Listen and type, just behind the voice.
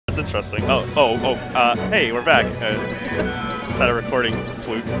That's interesting. Hey, we're back. Just had a recording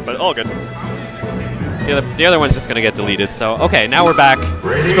fluke, but all good. The other one's just gonna get deleted. So okay, now we're back.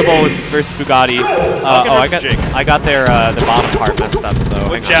 Squible versus Bugatti. I got their the bottom part messed up. So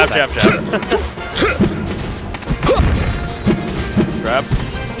hang jab. Grab.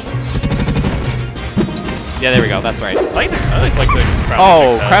 Yeah, there we go. That's right. I like the crouch.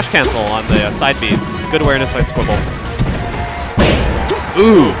 Oh, crash cancel on the side beat. Good awareness by Squible.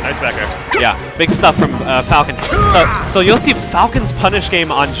 Ooh, nice back air. Yeah, big stuff from Falcon. So you'll see Falcon's punish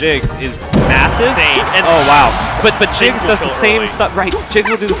game on Jigs is massive. Insane. Oh wow! But Jigs does the same stuff. Right, Jigs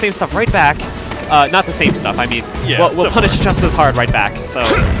will do the same stuff right back. Not the same stuff. I mean, we'll punish just as hard right back. So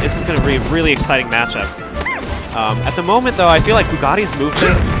this is going to be a really exciting matchup. At the moment, though, I feel like Bugatti's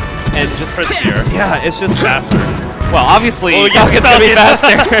movement is just crispier. Yeah, it's just faster. Well, obviously, Falcon's going to be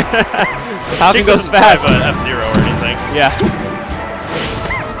faster. Falcon goes fast. F-Zero or anything. Yeah.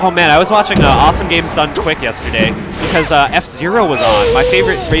 Oh man, I was watching Awesome Games Done Quick yesterday because F-Zero was on, my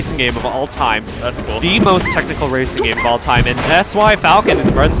favorite racing game of all time. That's cool. The most technical racing game of all time, and that's why Falcon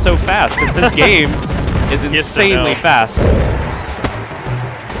runs so fast, because his game is insanely fast.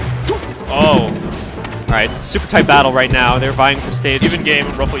 Oh. Alright, super tight battle right now. They're vying for stage. Even game,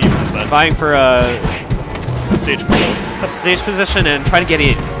 roughly even percent. Vying for stage position and trying to get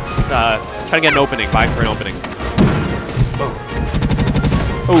in. Trying to get an opening, vying for an opening.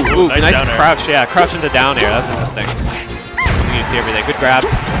 Ooh, nice crouch, yeah, crouch into down air, that's interesting. That's something you see every day. Good grab.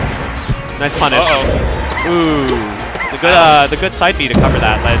 Nice punish. Ooh, the good side B to cover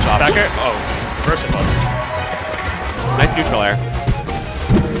that ledge off. Back air? Oh, reverse hitbox. Nice neutral air.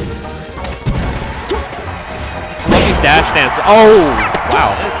 I love these dash dance. Oh,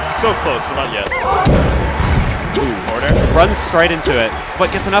 wow. It's so close, but not yet. Ooh, forward air. Runs straight into it,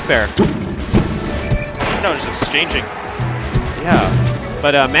 but gets an up air. No, just exchanging. Yeah.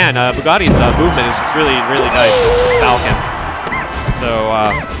 But man, Bugatti's movement is just really, really nice with Falcon. So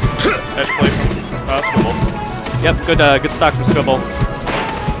edge play from Squible. Yep, good stock from Squible.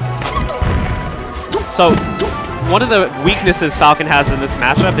 So one of the weaknesses Falcon has in this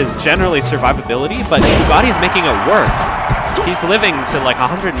matchup is generally survivability, but Bugatti's making it work. He's living to like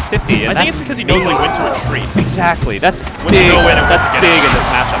 150. And I think it's because he knows like when to retreat. Exactly. That's big. That's big in this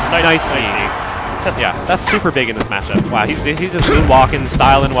matchup. Nice knee. Yeah, that's super big in this matchup. Wow, he's just moonwalking,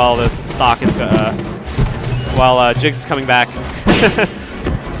 styling while the stock is while Jigs is coming back.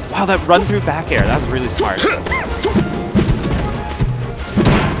 Wow, that run through back air, that was really smart. Ooh,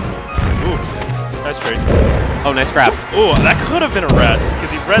 nice trade. Oh, nice grab. Ooh, that could have been a rest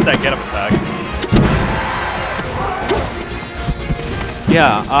because he read that get up attack.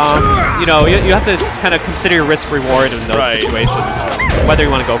 Yeah, you know, you have to kind of consider your risk reward in those situations. Whether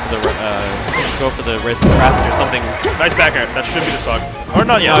you want to go for the risk rest or something. Nice back air. That should be the stock. Or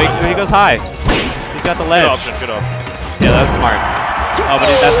not yet. No, he goes high. He's got the ledge. Good option. Good option. Yeah, that was smart. Oh, but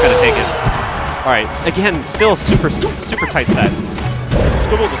that's gonna take it. All right, again, still super tight set.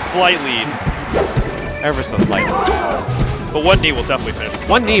 Squible with a slight lead. Ever so slightly. But one knee will definitely finish this.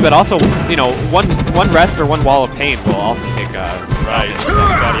 One knee, but also, you know, one rest or one wall of pain will also take right.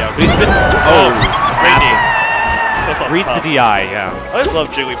 But he's been massive. Reads the DI, yeah. I always love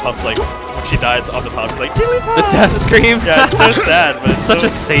Jigglypuff's like when she dies off the top. It's like Jigglypuff. The death scream. Yeah, it's so sad, but it's such a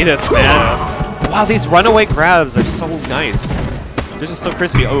sadist, man. Yeah. Wow, these runaway grabs are so nice. They're just so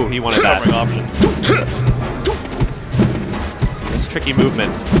crispy. Oh, he wanted that. Options. This tricky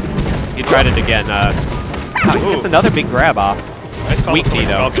movement. He tried it again. He gets another big grab off. Nice weak knee,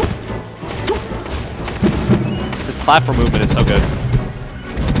 though. This platform movement is so good.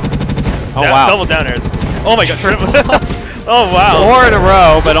 Oh, wow. Double down airs. Oh my god, triple. Oh wow. 4 in a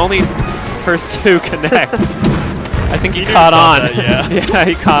row, but only first 2 connect. I think he caught on. That, yeah. Yeah,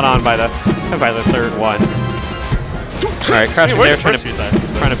 he caught on by the third one. All right, crouching there, trying to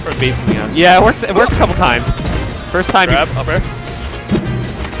beat something out. Yeah, it worked a couple times. First time. Grab, up air.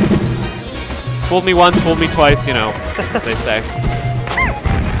 Fooled me once, fooled me twice, you know, as they say.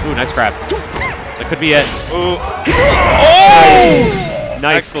 Ooh, nice grab. That could be it. Ooh.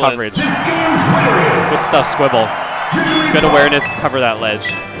 Nice coverage. Good stuff, Squible. Good awareness, cover that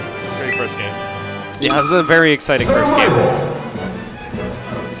ledge. Great first game. Yeah, it was a very exciting first game.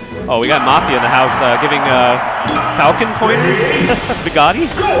 Oh, we got Mafia in the house giving Falcon pointers to Bugatti.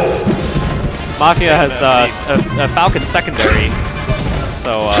 Mafia has a Falcon secondary,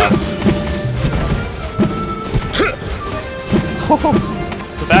 so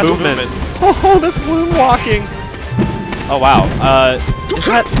this movement. Oh, this moonwalking. Oh wow. Was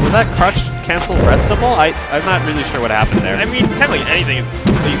that crouch cancel restable? I'm not really sure what happened there. I mean, technically anything is.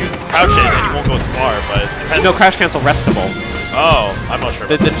 You can crouch it and you won't go as far, but no, crouch cancel restable. Oh, I'm not sure.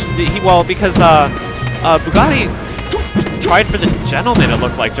 Well, because Bugatti tried for the gentleman, it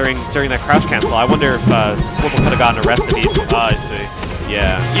looked like, during that crouch cancel. I wonder if Squible could have gotten arrested. I see.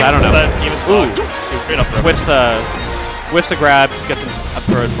 Yeah, even I don't know. Even stocks. Great up there. Whiffs a grab, gets him up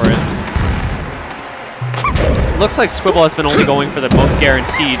throw for it. Looks like Squible has been only going for the most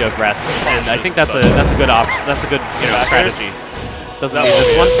guaranteed of rests, and I think that's a good option. That's a good strategy. Doesn't need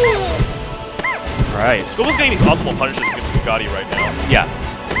this one. All right. Squible's getting these optimal punishes against Bugatti right now. Yeah.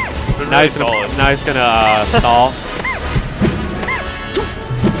 It's been really solid. Now he's gonna stall.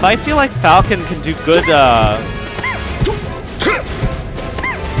 If I feel like Falcon can do good.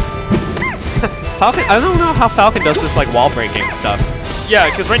 Falcon. I don't know how Falcon does this like wall breaking stuff. Yeah,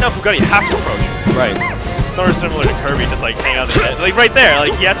 because right now Bugatti has to approach. Right. Sort of similar to Kirby, just like hang out the head. Like right there,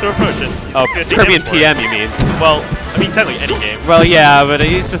 like he has to approach it. Oh, Kirby and PM, you mean? Well, I mean technically any game. Well, yeah, but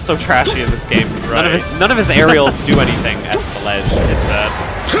he's just so trashy in this game. Right. None of his aerials do anything at the ledge. It's bad.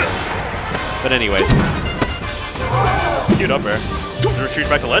 But anyways. Cute up air. Retreat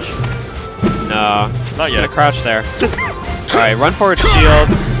back to ledge? No. Not yet. Gonna crouch there. Alright, run forward shield.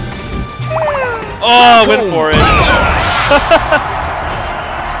 Oh, went for it.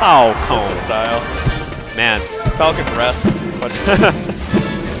 Falcon. This is style. Man. Falcon rest. But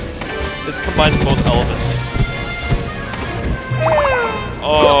this combines both elements.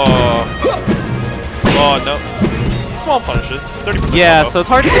 Oh. Oh, no. Small punishes. 30%. Yeah, combo. so it's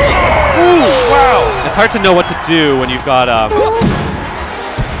hard to... Ooh, wow. It's hard to know what to do when you've got...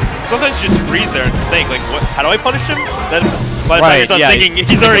 Sometimes you just freeze there and think, like, what? How do I punish him? Then by the time you're done thinking,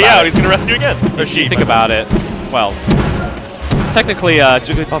 he's already out, he's going to rest you again. Or she. Think about it. Well, technically,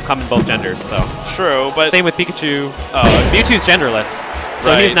 Jigglypuff come in both genders, so... True, but... Same with Pikachu. Mewtwo's genderless,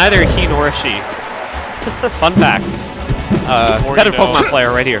 so Right. he's neither a he nor a she. Fun facts. Competitive Pokemon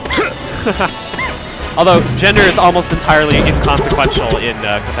player right here. Although gender is almost entirely inconsequential in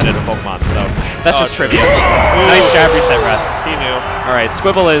competitive Pokemon, so that's just trivia. Nice jab reset rest. He knew. All right,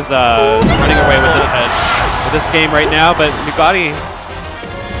 Squible is running away with this game right now, but Bugatti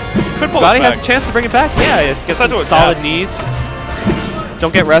has a chance to bring it back. Yeah, get some solid knees.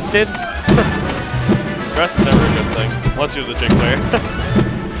 Don't get rested. Rest is never a good thing, unless you're the Jig player.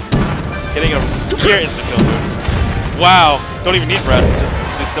 Getting a pure instant kill move. Wow, don't even need rest, just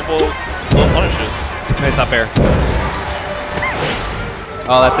these simple little punishes. Nice up air.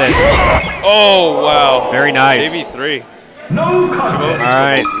 Oh, that's it. Oh, wow. Very nice. JV3.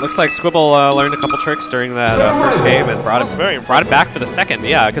 Alright, looks like Squible learned a couple tricks during that first game and brought it back for the second.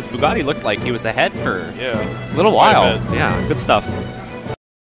 Yeah, because Bugatti looked like he was ahead for a little while. Yeah, good stuff.